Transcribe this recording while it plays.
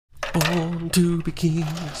Born to be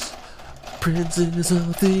kings, princes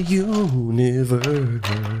of the universe.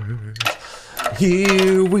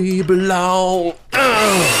 Here we belong. What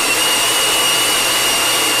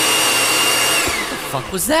the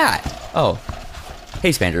fuck was that? Oh.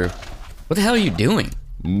 Hey, Spandrew. What the hell are you doing?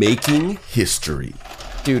 Making history.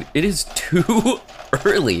 Dude, it is too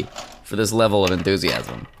early for this level of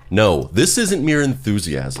enthusiasm. No, this isn't mere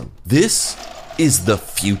enthusiasm. This is the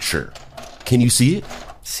future. Can you see it?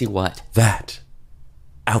 See what? That.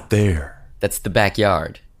 Out there. That's the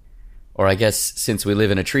backyard. Or I guess since we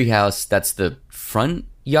live in a treehouse, that's the front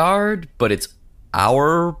yard, but it's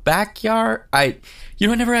our backyard? I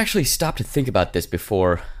never actually stopped to think about this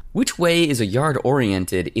before. Which way is a yard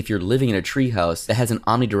oriented if you're living in a treehouse that has an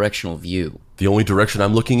omnidirectional view? The only direction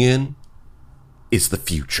I'm looking in is the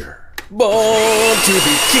future. Born to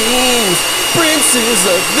be kings, princes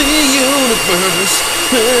of the universe.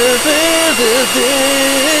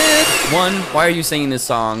 One, why are you singing this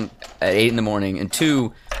song at 8 in the morning? And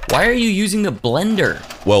two, why are you using the blender?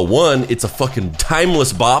 Well, one, it's a fucking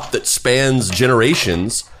timeless bop that spans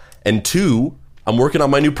generations. And two, I'm working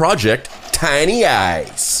on my new project, Tiny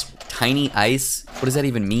Ice. Tiny ice? What does that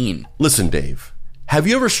even mean? Listen, Dave, have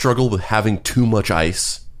you ever struggled with having too much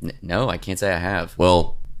ice? No, I can't say I have.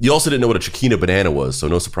 Well, you also didn't know what a Chiquita banana was, so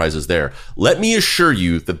no surprises there. Let me assure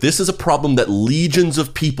you that this is a problem that legions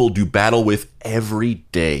of people do battle with every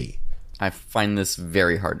day. I find this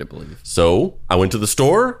very hard to believe. So, I went to the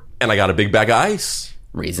store, and I got a big bag of ice.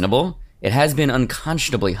 Reasonable. It has been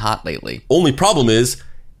unconscionably hot lately. Only problem is,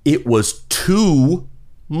 it was too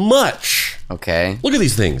much. Okay. Look at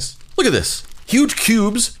these things. Look at this. Huge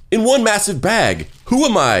cubes in one massive bag. Who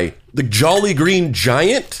am I? The Jolly Green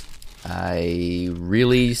Giant? I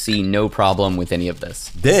really see no problem with any of this.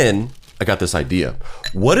 Then, I got this idea.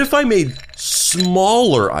 What if I made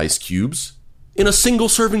smaller ice cubes in a single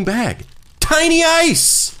serving bag? Tiny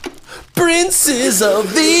Ice! Princes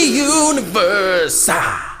of the universe!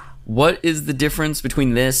 Ah. What is the difference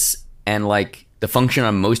between this and, like, the function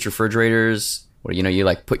on most refrigerators where, you,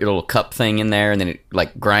 like, put your little cup thing in there and then it,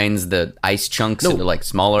 like, grinds the ice chunks into, like,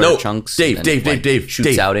 smaller chunks? Dave,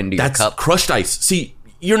 shoots out into your cup? That's crushed ice. See,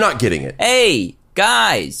 you're not getting it. Hey,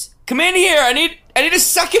 guys, come in here. I need a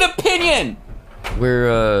second opinion.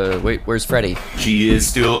 Where's Freddie? She is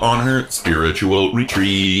still on her spiritual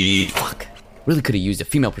retreat. Fuck. Really could have used a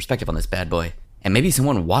female perspective on this bad boy. And maybe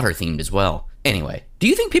someone water-themed as well. Anyway, do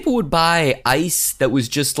you think people would buy ice that was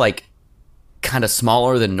just, like, kind of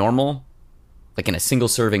smaller than normal? Like in a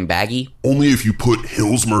single-serving baggie? Only if you put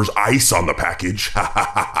Hillsmer's ice on the package. Ha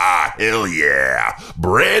ha ha ha. Hell yeah.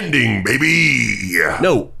 Branding, baby.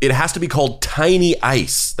 No, it has to be called Tiny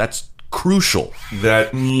Ice. That's crucial.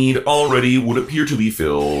 That need already would appear to be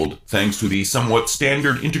filled, thanks to the somewhat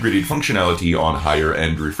standard integrated functionality on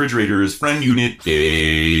higher-end refrigerators. Friend unit,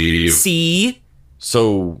 Dave. See?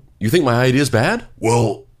 So, you think my idea's bad?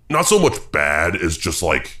 Well, not so much bad as just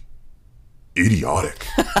like idiotic.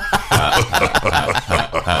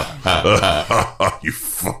 You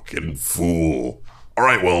fucking fool. All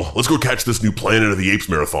right, well, let's go catch this new Planet of the Apes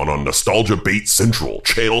marathon on Nostalgia Bait Central,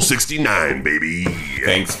 Channel 69, baby.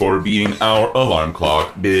 Thanks for being our alarm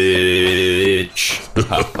clock, bitch.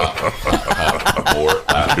 More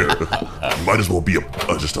laughter. Might as well be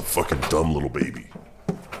just a fucking dumb little baby.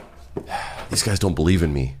 These guys don't believe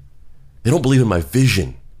in me. They don't believe in my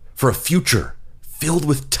vision for a future filled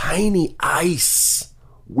with tiny ice.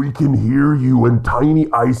 We can hear you, and Tiny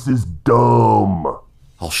Ice is dumb.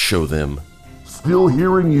 I'll show them. Still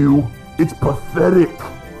hearing you. It's pathetic.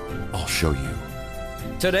 I'll show you.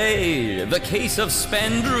 Today, the case of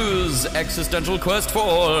Spandrew's existential quest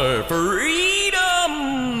for freedom.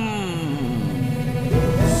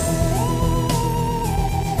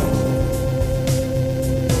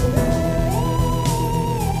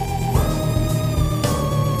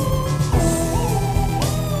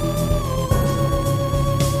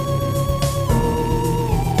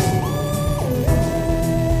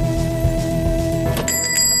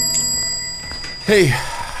 Hey,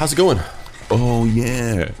 how's it going? Oh,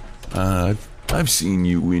 yeah. I've seen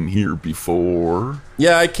you in here before.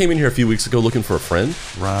 Yeah, I came in here a few weeks ago looking for a friend.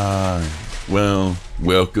 Right. Well,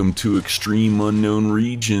 welcome to Extreme Unknown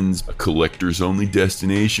Regions, a collector's-only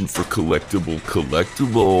destination for collectibles.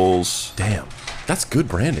 Damn, that's good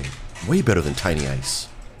branding. Way better than Tiny Ice.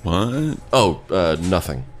 What? Oh,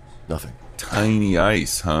 nothing. Nothing. Tiny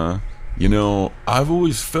Ice, huh? You know, I've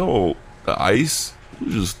always felt the ice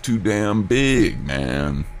was just too damn big,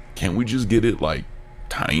 man. Can't we just get it, like,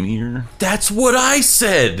 tinier? That's what I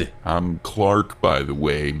said! I'm Clark, by the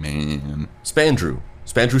way, man. Spandrew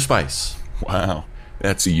Spice. Wow,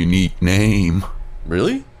 that's a unique name.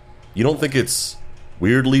 Really? You don't think it's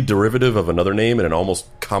weirdly derivative of another name in an almost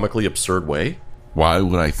comically absurd way? Why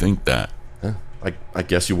would I think that? I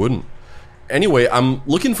guess you wouldn't. Anyway, I'm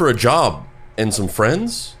looking for a job and some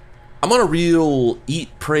friends. I'm on a real eat,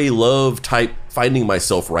 pray, love type finding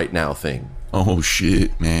myself right now thing. Oh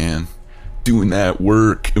shit, man. Doing that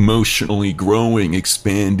work, emotionally growing,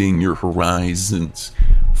 expanding your horizons,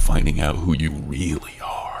 finding out who you really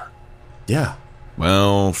are. Yeah.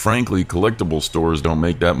 Well, frankly, collectible stores don't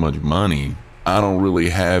make that much money. I don't really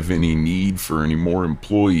have any need for any more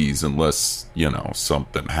employees unless,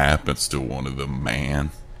 something happens to one of them,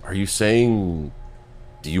 man. Are you saying...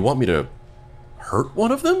 Do you want me to hurt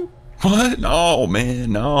one of them? What? No,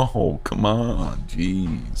 man, no. Come on,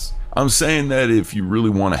 jeez. I'm saying that if you really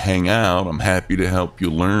want to hang out, I'm happy to help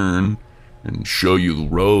you learn and show you the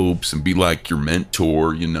ropes and be like your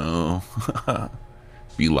mentor,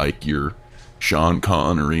 Be like your Sean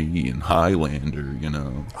Connery and Highlander,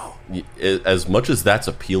 As much as that's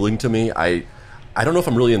appealing to me, I don't know if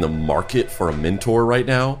I'm really in the market for a mentor right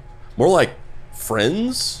now. More like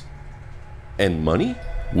friends and money?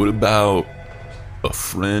 What about a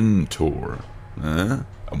friend tour? Huh?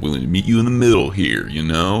 I'm willing to meet you in the middle here,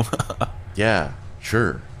 Yeah,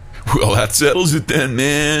 sure. Well, that settles it then,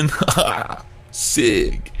 man.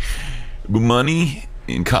 Sick. But money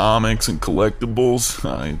in comics and collectibles,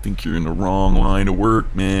 I think you're in the wrong line of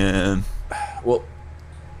work, man. Well,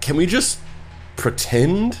 can we just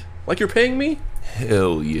pretend like you're paying me?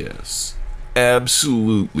 Hell yes.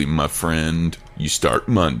 Absolutely, my friend. You start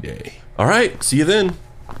Monday. All right, see you then.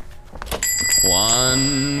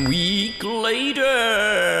 1 week later.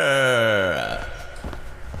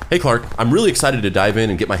 Hey, Clark, I'm really excited to dive in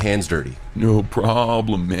and get my hands dirty. No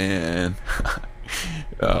problem, man.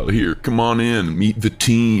 Here, come on in and meet the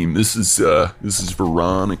team. This is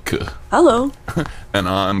Veronica. Hello. And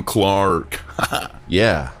I'm Clark.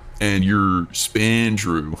 Yeah. And you're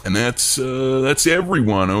Spandrew. And that's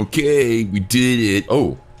everyone, okay? We did it.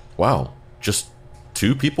 Oh, wow. Just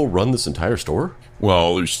 2 people run this entire store?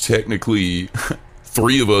 Well, there's technically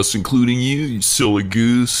 3 of us, including you silly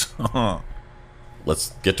goose.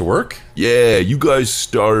 Let's get to work? Yeah, you guys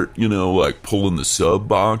start, pulling the sub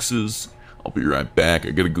boxes. I'll be right back.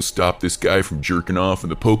 I gotta go stop this guy from jerking off in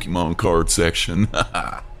the Pokemon card section.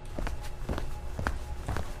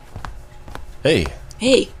 Hey.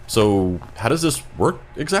 Hey. So, how does this work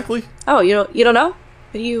exactly? Oh, you don't know?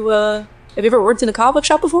 Have you ever worked in a comic book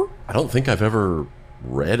shop before? I don't think I've ever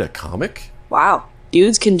read a comic. Wow.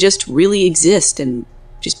 Dudes can just really exist and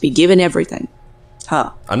just be given everything.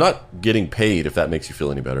 Huh. I'm not getting paid, if that makes you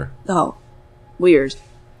feel any better. Oh. Weird.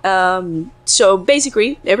 So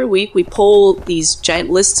basically, every week we pull these giant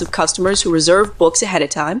lists of customers who reserve books ahead of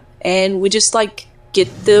time, and we just, get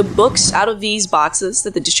the books out of these boxes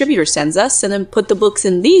that the distributor sends us, and then put the books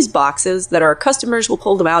in these boxes that our customers will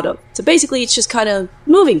pull them out of. So basically, it's just kind of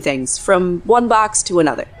moving things from one box to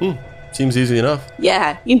another. Seems easy enough.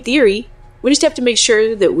 Yeah, in theory. We just have to make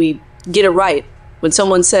sure that we get it right. When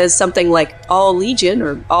someone says something like all Legion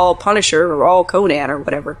or all Punisher or all Conan or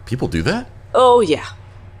whatever. People do that? Oh, yeah.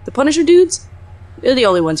 The Punisher dudes, they're the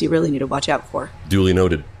only ones you really need to watch out for. Duly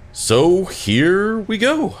noted. So, here we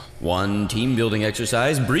go. One team building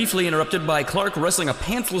exercise briefly interrupted by Clark wrestling a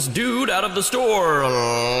pantsless dude out of the store.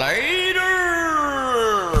 Later!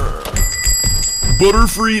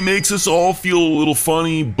 Butterfree makes us all feel a little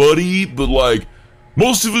funny, buddy, but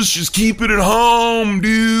most of us just keep it at home,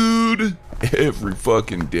 dude. Every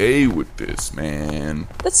fucking day with this, man.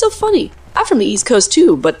 That's so funny. I'm from the East Coast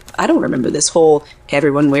too, but I don't remember this whole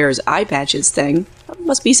everyone wears eye patches thing. It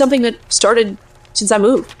must be something that started since I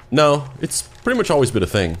moved. No, it's pretty much always been a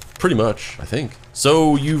thing. Pretty much, I think.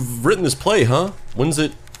 So, you've written this play, huh? When's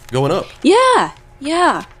it going up? Yeah.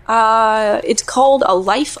 It's called A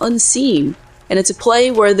Life Unseen, and it's a play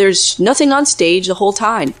where there's nothing on stage the whole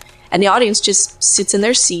time, and the audience just sits in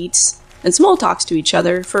their seats and small talks to each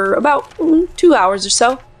other for about 2 hours or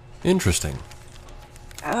so. Interesting.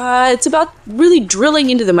 It's about really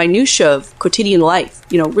drilling into the minutia of quotidian life.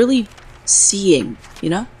 Really seeing,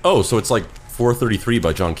 Oh, so it's like 433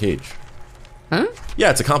 by John Cage. Huh?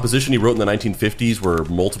 Yeah, it's a composition he wrote in the 1950s where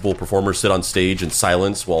multiple performers sit on stage in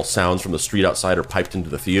silence while sounds from the street outside are piped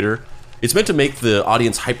into the theater. It's meant to make the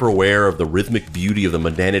audience hyper-aware of the rhythmic beauty of the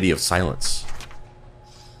mundanity of silence.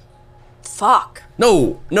 Fuck.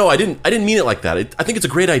 No, I didn't mean it like that. I think it's a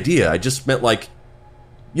great idea. I just meant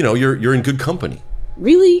you're in good company.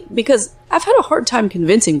 Really? Because I've had a hard time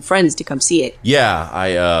convincing friends to come see it. Yeah,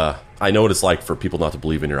 I know what it's like for people not to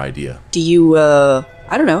believe in your idea. Do you, I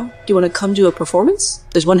don't know, do you want to come to a performance?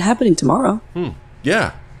 There's one happening tomorrow.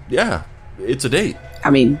 Yeah, it's a date. I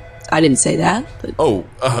mean, I didn't say that, but... Oh,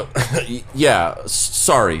 yeah,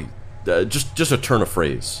 sorry. Just a turn of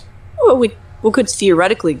phrase. Well, we could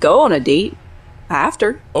theoretically go on a date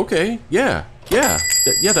after. Okay, yeah,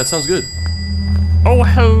 that sounds good. Oh,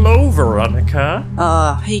 hello, Veronica.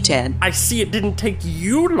 Hey, Tad. I see it didn't take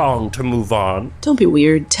you long to move on. Don't be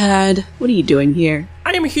weird, Tad. What are you doing here?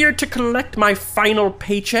 I am here to collect my final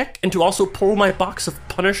paycheck and to also pull my box of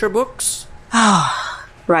Punisher books.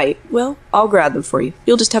 Right. Well, I'll grab them for you.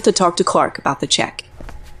 You'll just have to talk to Clark about the check.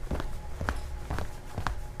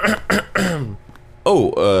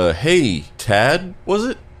 Hey, Tad, was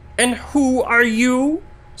it? And who are you?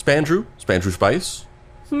 Spandrew Spice.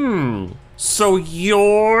 So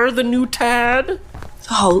you're the new Tad?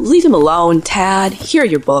 Oh, leave him alone, Tad. Here are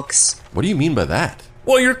your books. What do you mean by that?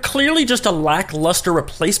 Well, you're clearly just a lackluster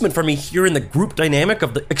replacement for me here in the group dynamic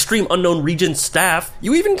of the Extreme Unknown Region staff.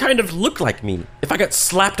 You even kind of look like me. If I got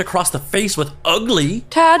slapped across the face with ugly...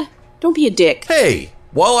 Tad, don't be a dick. Hey,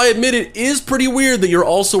 while I admit it is pretty weird that you're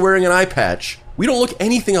also wearing an eye patch, we don't look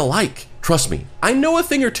anything alike. Trust me, I know a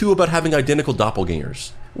thing or two about having identical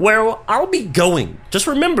doppelgangers. Well, I'll be going. Just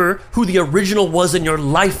remember who the original was in your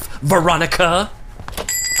life, Veronica.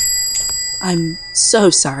 I'm so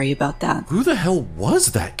sorry about that. Who the hell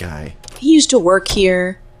was that guy? He used to work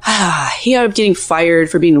here. He ended up getting fired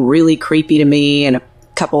for being really creepy to me and a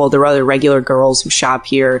couple of the other regular girls who shop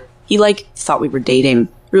here. He, thought we were dating.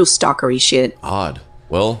 Real stalkery shit. Odd.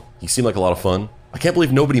 Well, he seemed like a lot of fun. I can't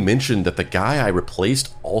believe nobody mentioned that the guy I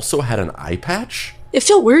replaced also had an eye patch. It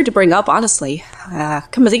felt weird to bring up, honestly.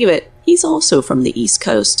 Come to think of it, he's also from the East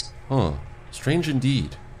Coast. Huh. Strange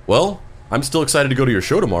indeed. Well, I'm still excited to go to your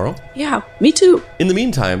show tomorrow. Yeah, me too. In the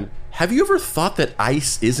meantime, have you ever thought that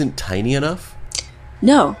ice isn't tiny enough?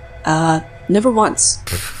 No, never once.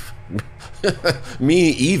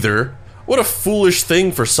 Me either. What a foolish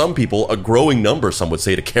thing for some people, a growing number some would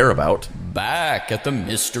say, to care about. Back at the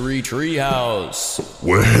Mystery Treehouse.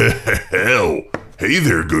 Well, hey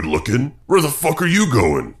there, good looking. Where the fuck are you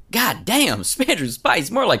going? God damn, Spandrew Spice.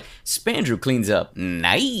 More like Spandrew cleans up.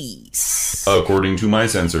 Nice. According to my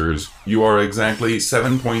sensors, you are exactly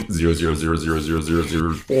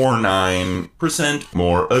 7.000000049%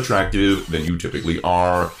 more attractive than you typically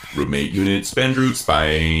are. Roommate unit Spandrew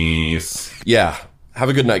Spice. Yeah. Have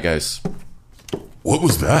a good night, guys. What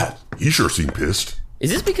was that? He sure seemed pissed. Is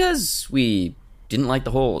this because we didn't like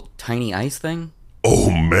the whole tiny ice thing? Oh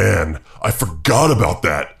man, I forgot about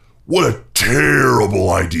that. What a terrible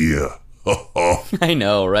idea. I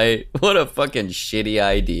know, right? What a fucking shitty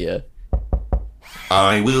idea.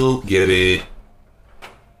 I will get it.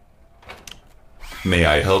 May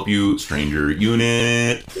I help you, stranger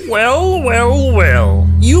unit? Well.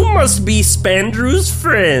 You must be Spandrew's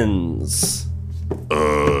friends.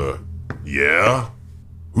 Yeah?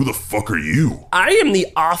 Who the fuck are you? I am the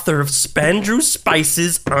author of Spandrew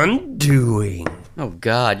Spice's Undoing. Oh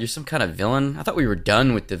god, you're some kind of villain? I thought we were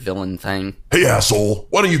done with the villain thing. Hey asshole,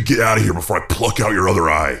 why don't you get out of here before I pluck out your other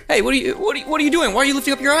eye? Hey, what are you doing? Why are you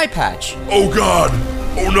lifting up your eye patch? Oh god!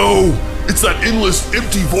 Oh no! It's that endless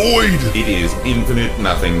empty void! It is infinite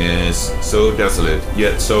nothingness, so desolate,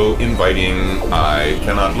 yet so inviting, I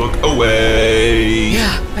cannot look away.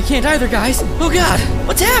 Yeah, I can't either, guys. Oh god,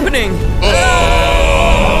 what's happening?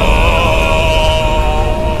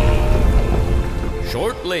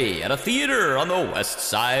 Shortly at a theater on the west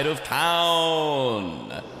side of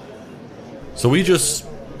town. So we just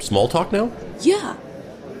small talk now? Yeah,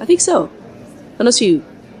 I think so. Unless you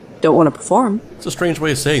don't want to perform. It's a strange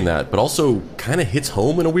way of saying that, but also kind of hits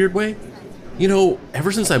home in a weird way. You know,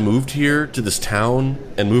 ever since I moved here to this town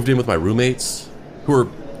and moved in with my roommates, who are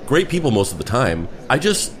great people most of the time, I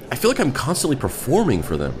feel like I'm constantly performing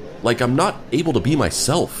for them. Like I'm not able to be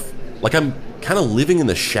myself. Like I'm kind of living in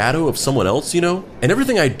the shadow of someone else, you know? And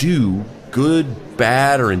everything I do, good,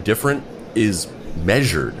 bad, or indifferent, is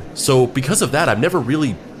measured. So because of that, I'm never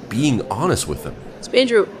really being honest with them.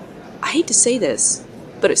 Spandrew, I hate to say this,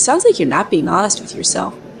 but it sounds like you're not being honest with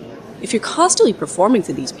yourself. If you're constantly performing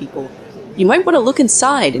to these people, you might want to look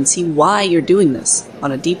inside and see why you're doing this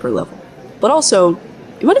on a deeper level. But also,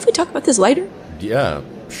 you mind if we talk about this later? Yeah,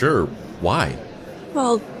 sure. Why?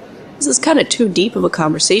 Well, this is kind of too deep of a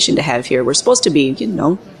conversation to have here. We're supposed to be,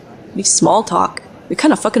 be small talk. You're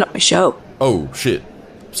kind of fucking up my show. Oh, shit.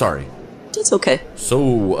 Sorry. It's okay.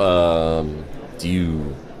 So, do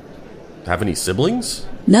you have any siblings?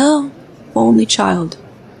 No, only child.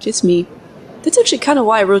 Just me. That's actually kind of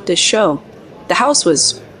why I wrote this show. The house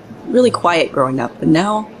was really quiet growing up, and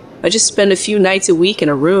now I just spend a few nights a week in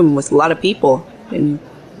a room with a lot of people, and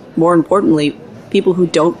more importantly, people who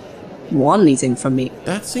don't want anything from me.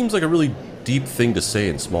 That seems like a really deep thing to say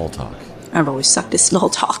in small talk. I've always sucked at small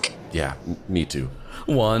talk. Yeah, me too.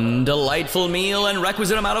 One delightful meal and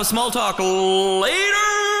requisite amount of small talk later!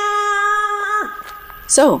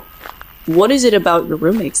 So, what is it about your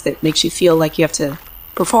roommates that makes you feel like you have to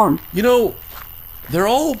perform? You know, they're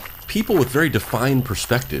all people with very defined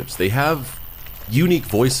perspectives. They have unique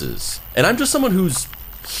voices. And I'm just someone who's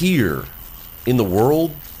here in the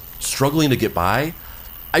world, struggling to get by.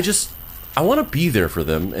 I want to be there for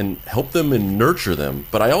them and help them and nurture them,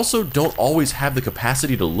 but I also don't always have the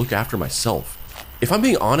capacity to look after myself. If I'm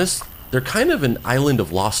being honest, they're kind of an island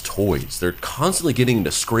of lost toys. They're constantly getting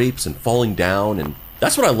into scrapes and falling down, and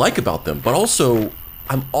that's what I like about them, but also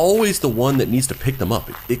I'm always the one that needs to pick them up.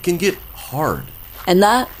 It can get hard. And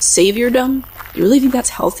that saviordom, you really think that's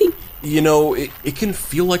healthy? You know, it can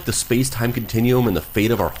feel like the space-time continuum and the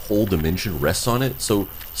fate of our whole dimension rests on it, so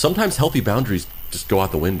sometimes healthy boundaries just go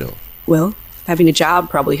out the window. Well, having a job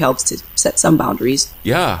probably helps to set some boundaries.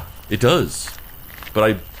 Yeah, it does.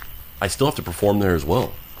 But I still have to perform there as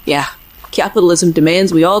well. Yeah, capitalism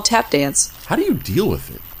demands we all tap dance. How do you deal with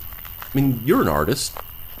it? I mean, you're an artist.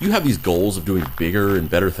 You have these goals of doing bigger and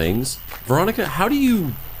better things. Veronica, how do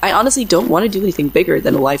you... I honestly don't want to do anything bigger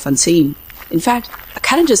than a life unseen. In fact, I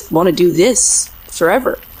kind of just want to do this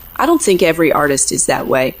forever. I don't think every artist is that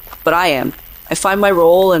way, but I am. I find my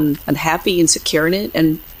role and I'm happy and secure in it,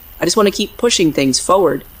 and I just want to keep pushing things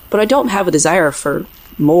forward. But I don't have a desire for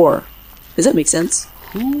more. Does that make sense?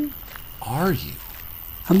 Who are you?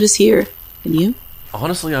 I'm just here. And you?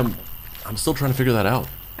 Honestly, I'm still trying to figure that out.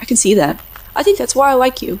 I can see that. I think that's why I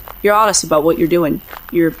like you. You're honest about what you're doing.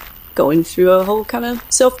 You're going through a whole kind of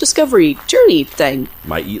self-discovery journey thing.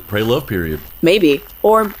 My eat, pray, love period. Maybe.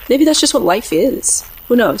 Or maybe that's just what life is.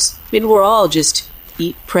 Who knows? Maybe we're all just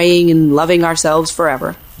eat, praying, and loving ourselves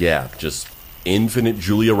forever. Yeah, just infinite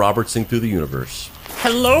Julia Robertsing through the universe.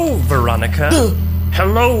 Hello, Veronica.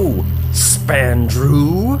 Hello,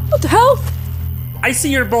 Spandrew. What the hell? I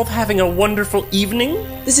see you're both having a wonderful evening.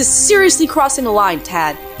 This is seriously crossing the line,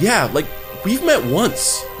 Tad. Yeah, like, we've met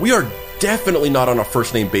once. We are definitely not on a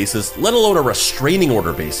first-name basis, let alone a restraining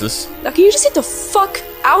order basis. Now, can you just get the fuck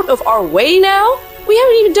out of our way now? We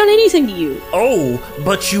haven't even done anything to you. Oh,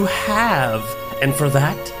 but you have. And for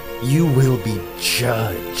that, you will be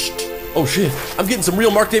judged. Oh shit, I'm getting some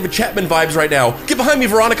real Mark David Chapman vibes right now. Get behind me,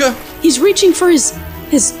 Veronica! He's reaching for his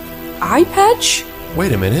eye patch?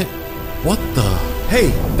 Wait a minute. What the? Hey,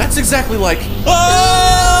 that's exactly like...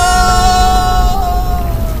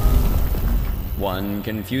 One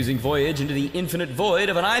confusing voyage into the infinite void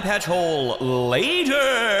of an eye patch hole later!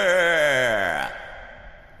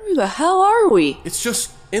 Where the hell are we? It's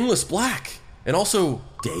just endless black. And also,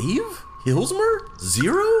 Dave? Hilsmer?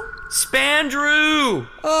 Zero? Spandrew!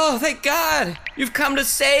 Oh, thank God! You've come to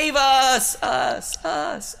save us! Us.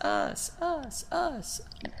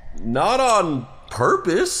 Not on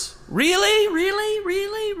purpose. Really?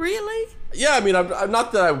 Yeah, I mean, I'm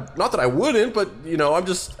not that I wouldn't, but you know, I'm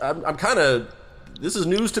kind of. This is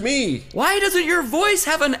news to me. Why doesn't your voice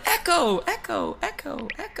have an echo? Echo.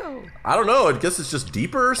 I don't know. I guess it's just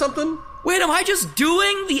deeper or something. Wait, am I just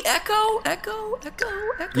doing the echo? Echo?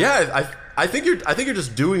 Yeah, I think you're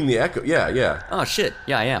just doing the echo. Yeah. Oh shit.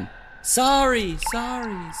 Yeah, I am. Sorry.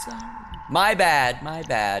 My bad.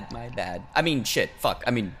 I mean, shit. Fuck.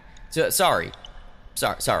 I mean, sorry.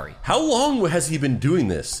 Sorry. How long has he been doing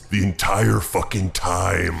this? The entire fucking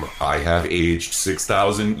time. I have aged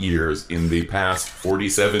 6,000 years in the past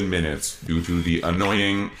 47 minutes due to the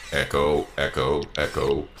annoying echo.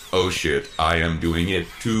 Oh shit, I am doing it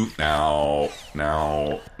too now.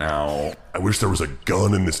 I wish there was a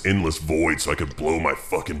gun in this endless void so I could blow my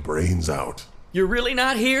fucking brains out. You're really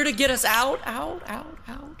not here to get us out?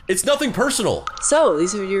 It's nothing personal. So,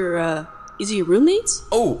 these are your roommates?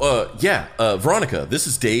 Oh, yeah. Veronica, this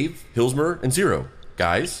is Dave, Hilsmer, and Zero.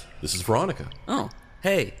 Guys, this is Veronica. Oh,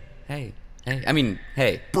 hey. I mean,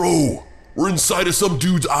 hey. Bro, we're inside of some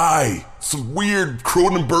dude's eye. Some weird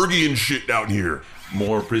Cronenbergian shit down here.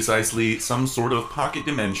 More precisely, some sort of pocket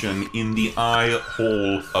dimension in the eye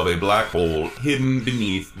hole of a black hole hidden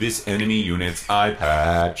beneath this enemy unit's eye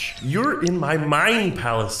patch. You're in my mind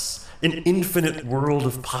palace, an infinite world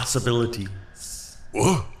of possibilities.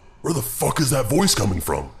 What? Where the fuck is that voice coming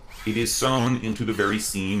from? It is sewn into the very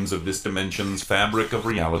seams of this dimension's fabric of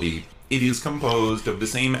reality. It is composed of the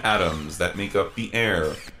same atoms that make up the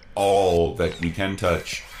air. All that we can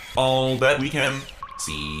touch. All that we can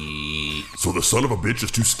see. So the son of a bitch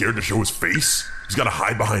is too scared to show his face? He's gotta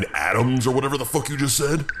hide behind atoms or whatever the fuck you just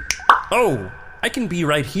said? Oh, I can be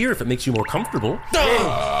right here if it makes you more comfortable.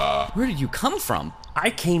 Where did you come from?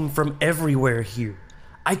 I came from everywhere here.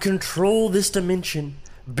 I control this dimension.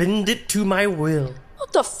 Bend it to my will. What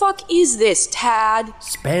What the fuck is this, Tad?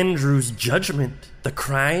 Spandrew's judgment. The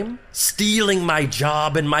crime? Stealing my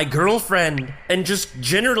job and my girlfriend. And just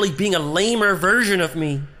generally being a lamer version of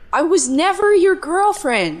me. I was never your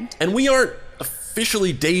girlfriend. And we aren't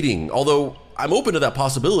officially dating, although I'm open to that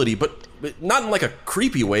possibility, but not in like a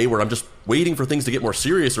creepy way where I'm just waiting for things to get more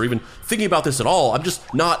serious or even thinking about this at all. I'm just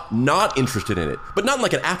not interested in it. But not in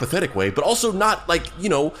like an apathetic way, but also not like,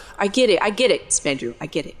 I get it, Spandrew, I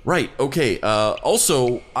get it. Right, okay.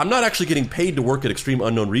 Also, I'm not actually getting paid to work at Extreme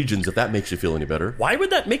Unknown Regions, if that makes you feel any better. Why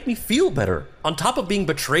would that make me feel better? On top of being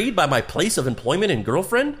betrayed by my place of employment and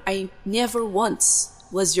girlfriend? I never once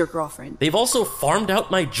was your girlfriend. They've also farmed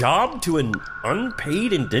out my job to an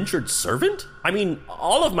unpaid indentured servant? I mean,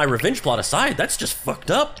 all of my revenge plot aside, that's just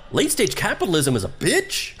fucked up. Late-stage capitalism is a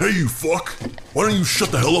bitch. Hey, you fuck! Why don't you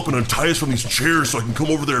shut the hell up and untie us from these chairs so I can come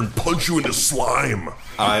over there and punch you into slime?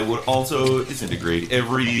 I would also disintegrate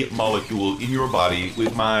every molecule in your body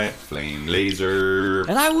with my flame laser.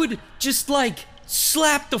 And I would just,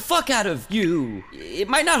 slap the fuck out of you. It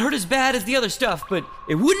might not hurt as bad as the other stuff, but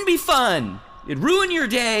it wouldn't be fun. It'd ruin your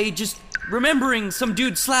day just remembering some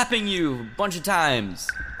dude slapping you a bunch of times.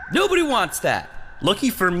 Nobody wants that.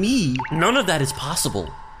 Lucky for me, none of that is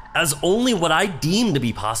possible, as only what I deem to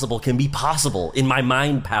be possible can be possible in my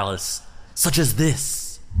mind palace, such as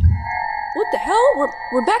this. What the hell?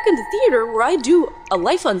 We're back in the theater where I do A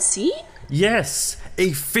Life Unseen? Yes,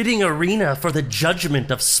 a fitting arena for the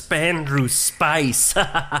judgment of Spandrew Spice. Yo,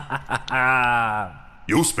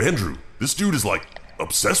 Spandrew, this dude is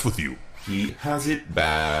obsessed with you. He has it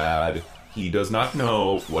bad. He does not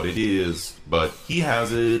know what it is, but he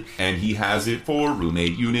has it, and he has it for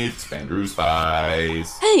roommate unit Spandrew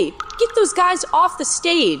Spice. Hey, get those guys off the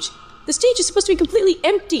stage. The stage is supposed to be completely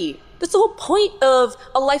empty. That's the whole point of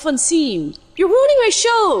A Life Unseen. You're ruining my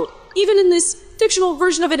show, even in this fictional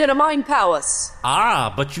version of it in a mind palace.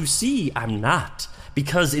 Ah, but you see, I'm not.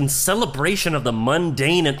 Because in celebration of the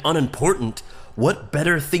mundane and unimportant, what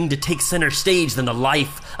better thing to take center stage than the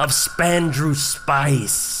life of Spandrew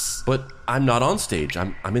Spice? But I'm not on stage.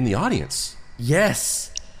 I'm in the audience.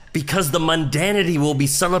 Yes, because the mundanity we'll be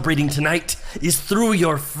celebrating tonight is through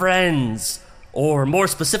your friends. Or more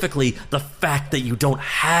specifically, the fact that you don't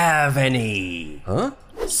have any. Huh?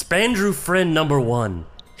 Spandrew friend number 1,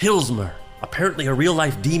 Hilsmer. Apparently a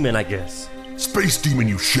real-life demon, I guess. Space demon,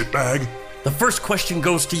 you shitbag! The first question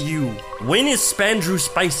goes to you. When is Spandrew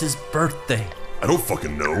Spice's birthday? I don't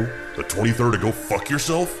fucking know. The 23rd to go fuck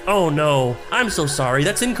yourself? Oh no, I'm so sorry,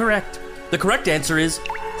 that's incorrect. The correct answer is,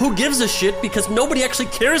 who gives a shit, because nobody actually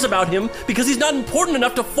cares about him because he's not important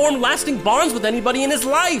enough to form lasting bonds with anybody in his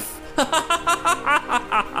life.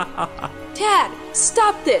 Dad,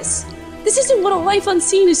 stop this. This isn't what A Life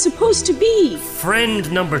Unseen is supposed to be.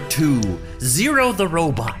 Friend number 2, Zero the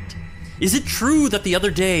Robot. Is it true that the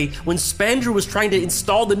other day, when Spandrew was trying to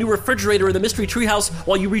install the new refrigerator in the Mystery Treehouse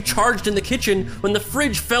while you recharged in the kitchen, when the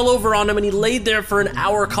fridge fell over on him and he laid there for an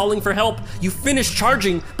hour calling for help, you finished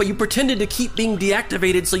charging, but you pretended to keep being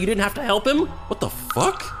deactivated so you didn't have to help him? What the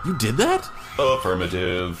fuck? You did that?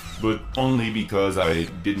 Affirmative, but only because I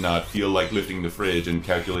did not feel like lifting the fridge and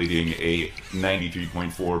calculating a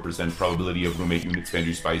 93.4% probability of roommate unit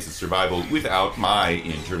Spandrew Spice's survival without my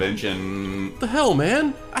intervention. The hell,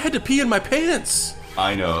 man? I had to pee in my pants.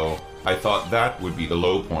 I know. I thought that would be the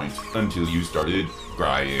low point until you started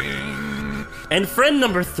crying. And friend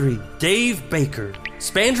number 3, Dave Baker,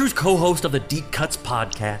 Spandrew's co-host of the Deep Cuts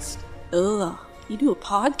podcast. Ugh, you do a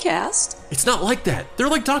podcast? It's not like that. They're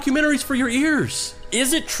like documentaries for your ears.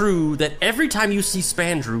 Is it true that every time you see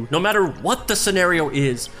Spandrew, no matter what the scenario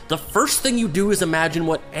is, the first thing you do is imagine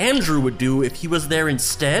what Andrew would do if he was there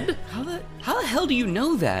instead? How the hell do you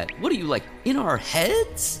know that? What are you, in our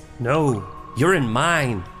heads? No, you're in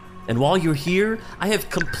mine. And while you're here, I have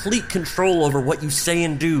complete control over what you say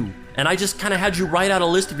and do. And I just kind of had you write out a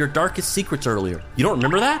list of your darkest secrets earlier. You don't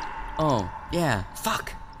remember that? Oh, yeah.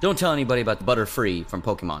 Fuck. Don't tell anybody about the Butterfree from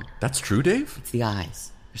Pokemon. That's true, Dave? It's the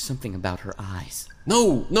eyes. There's something about her eyes.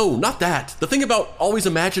 No, not that. The thing about always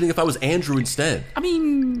imagining if I was Andrew instead. I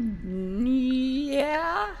mean,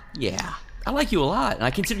 yeah. I like you a lot, and I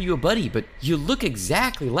consider you a buddy, but you look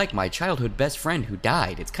exactly like my childhood best friend who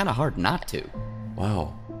died. It's kind of hard not to.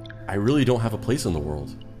 Wow. I really don't have a place in the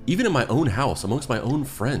world. Even in my own house, amongst my own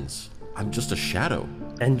friends. I'm just a shadow.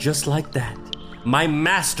 And just like that, my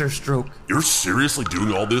master stroke. You're seriously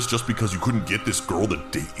doing all this just because you couldn't get this girl to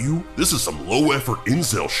date you? This is some low-effort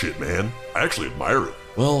incel shit, man. I actually admire it.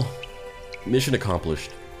 Well, mission accomplished.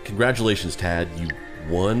 Congratulations, Tad. You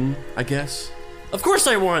won, I guess? Of course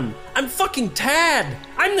I won. I'm fucking Tad.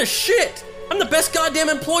 I'm the shit. I'm the best goddamn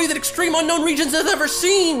employee that Extreme Unknown Regions has ever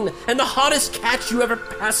seen! And the hottest catch you ever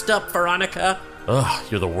passed up, Veronica. Ugh,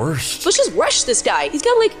 you're the worst. Let's just rush this guy. He's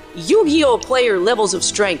got like Yu-Gi-Oh player levels of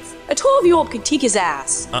strength. A 12-year-old could kick his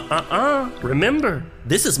ass. Remember,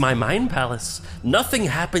 this is my mind palace. Nothing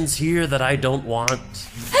happens here that I don't want.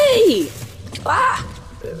 Hey!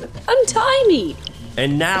 Untie me!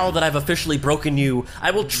 And now that I've officially broken you,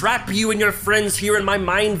 I will trap you and your friends here in my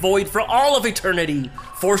mind void for all of eternity,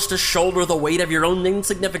 forced to shoulder the weight of your own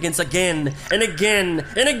insignificance again and again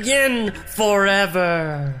and again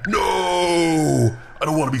forever. No! I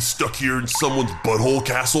don't want to be stuck here in someone's butthole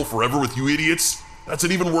castle forever with you idiots. That's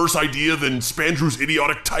an even worse idea than Spandrew's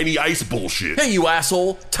idiotic tiny ice bullshit. Hey, you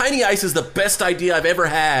asshole. Tiny ice is the best idea I've ever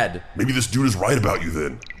had. Maybe this dude is right about you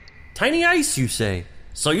then. Tiny ice, you say?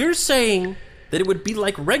 So you're saying that it would be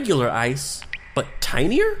like regular ice, but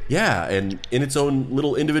tinier? Yeah, and in its own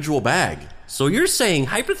little individual bag. So you're saying,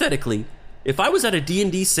 hypothetically, if I was at a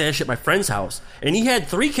D&D sesh at my friend's house, and he had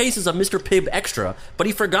 3 cases of Mr. Pibb Extra, but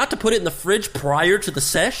he forgot to put it in the fridge prior to the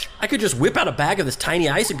sesh, I could just whip out a bag of this tiny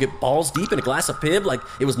ice and get balls deep in a glass of Pibb like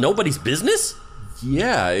it was nobody's business?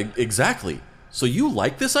 Yeah, exactly. So you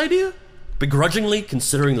like this idea? Begrudgingly,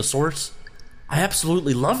 considering the source, I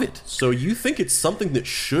absolutely love it. So you think it's something that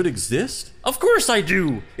should exist? Of course I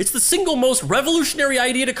do. It's the single most revolutionary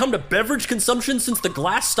idea to come to beverage consumption since the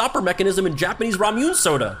glass stopper mechanism in Japanese Ramune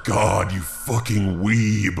soda. God, you fucking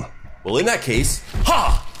weeb. Well, in that case,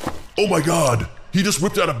 Ha! Oh my god, he just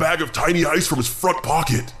whipped out a bag of tiny ice from his front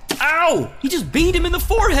pocket. Ow! He just beat him in the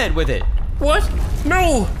forehead with it. What?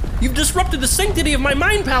 No! You've disrupted the sanctity of my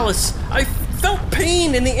mind palace. I felt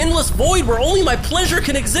pain in the endless void where only my pleasure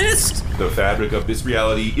can exist. The fabric of this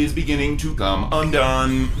reality is beginning to come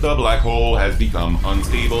undone. The black hole has become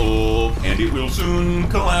unstable, and it will soon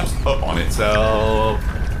collapse upon itself.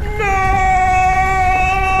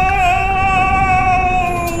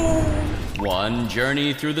 One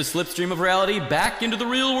journey through the slipstream of reality back into the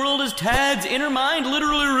real world as Tad's inner mind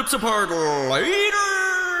literally rips apart later.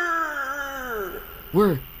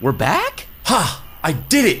 We're back? ha! I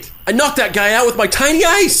did it! I knocked that guy out with my tiny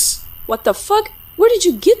ice! What the fuck? Where did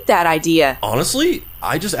you get that idea? Honestly,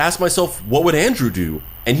 I just asked myself, what would Andrew do?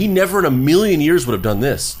 And he never in a million years would have done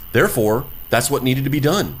this. Therefore, that's what needed to be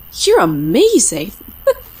done. You're amazing.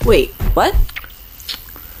 Wait, what?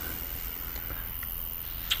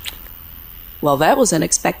 Well, that was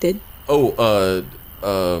unexpected. Oh,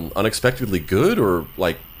 unexpectedly good or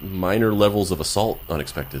like minor levels of assault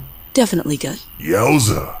unexpected? Definitely good.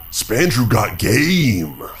 Yowza, Spandrew got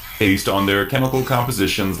game. Based on their chemical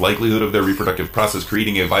compositions, likelihood of their reproductive process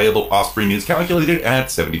creating a viable offspring is calculated at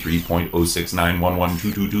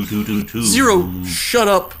 73.06911222222. Zero, shut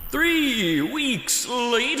up. 3 weeks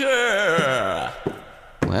later.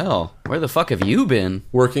 Well, where the fuck have you been?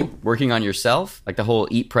 Working. Working on yourself? Like the whole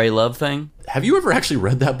eat, pray, love thing? Have you ever actually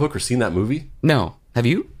read that book or seen that movie? No. Have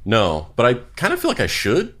you? No, but I kind of feel like I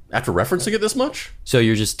should after referencing it this much. So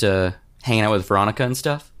you're just hanging out with Veronica and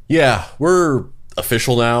stuff? Yeah, we're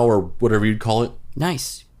official now or whatever you'd call it.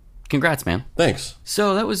 Nice. Congrats, man. Thanks.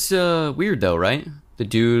 So that was weird though, right? The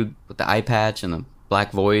dude with the eye patch and the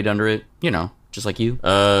black void under it, you know, just like you.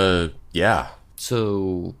 Yeah.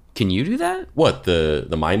 So can you do that? What,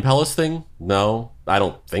 the Mind Palace thing? No, I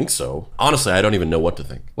don't think so. Honestly, I don't even know what to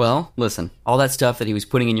think. Well, listen, all that stuff that he was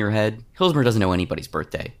putting in your head, Hillsmer doesn't know anybody's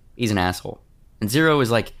birthday. He's an asshole. And Zero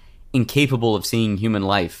is like incapable of seeing human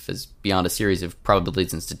life as beyond a series of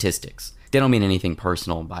probabilities and statistics. They don't mean anything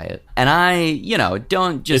personal by it. And I,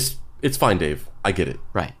 don't just... It's fine, Dave. I get it.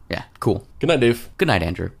 Right, yeah, cool. Good night, Dave. Good night,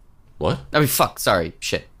 Andrew. What? I mean, fuck, sorry,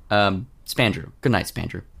 shit. Spandrew. Good night,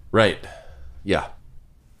 Spandrew. Right. Yeah.